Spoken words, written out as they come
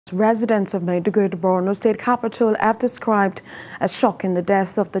Residents of Maiduguri the Borno state capital have described as shocking the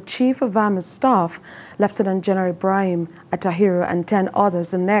death of the Chief of Army Staff, Lieutenant General Ibrahim Attahiru, and 10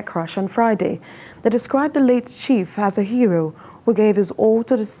 others in air crash on Friday. They described the late chief as a hero who gave his all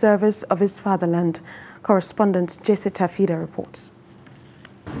to the service of his fatherland. Correspondent Jessica Fida reports.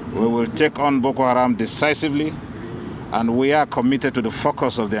 We will take on Boko Haram decisively, and we are committed to the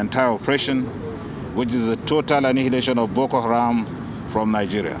focus of the entire operation, which is the total annihilation of Boko Haram from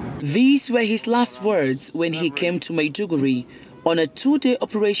Nigeria. These were his last words when he came to Maiduguri on a 2-day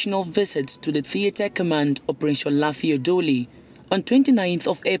operational visit to the Theatre Command Operation Lafi Odoli on 29th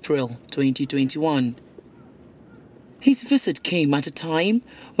of April 2021. His visit came at a time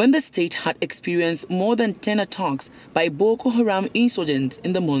when the state had experienced more than 10 attacks by Boko Haram insurgents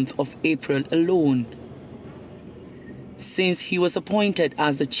in the month of April alone. Since he was appointed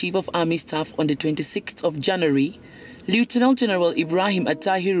as the Chief of Army Staff on the 26th of January, Lieutenant General Ibrahim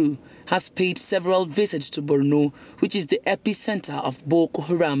Attahiru has paid several visits to Borno, which is the epicenter of Boko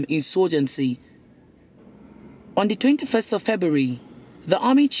Haram insurgency. On the 21st of February, the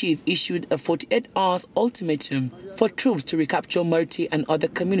army chief issued a 48-hour ultimatum for troops to recapture Mourn and other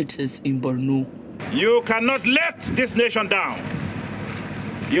communities in Borno. You cannot let this nation down.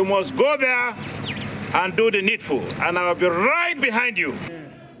 You must go there and do the needful, and I'll be right behind you.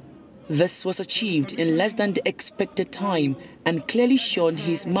 This was achieved in less than the expected time and clearly shone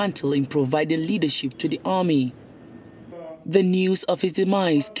his mantle in providing leadership to the army. The news of his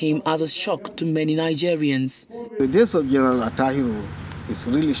demise came as a shock to many Nigerians. The death of General Attahiru is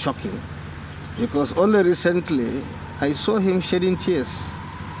really shocking because only recently I saw him shedding tears.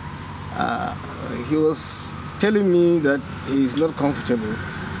 He was telling me that he is not comfortable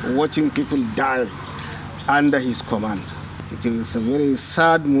watching people die under his command. It is a very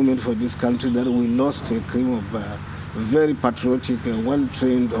sad moment for this country that we lost a cream of very patriotic and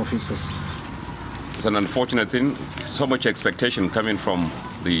well-trained officers. It's an unfortunate thing. So much expectation coming from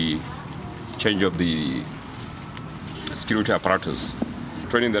the change of the security apparatus.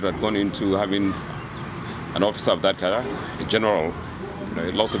 Training that had gone into having an officer of that kind, a general,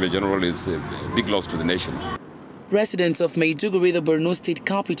 loss of a general is a big loss to the nation. Residents of Maiduguri the Borno state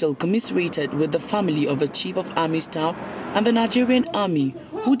capital commiserated with the family of the Chief of Army Staff and the Nigerian Army,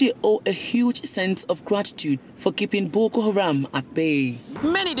 who they owe a huge sense of gratitude for keeping Boko Haram at bay.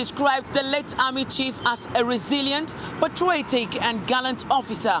 Many described the late Army Chief as a resilient, patriotic and gallant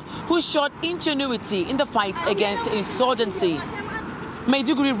officer who showed ingenuity in the fight against insurgency.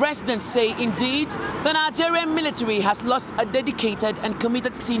 Maiduguri residents say, indeed, the Nigerian military has lost a dedicated and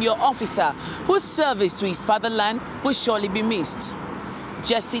committed senior officer whose service to his fatherland will surely be missed.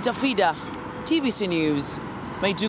 Jessica Fida, TVC News, Maiduguri.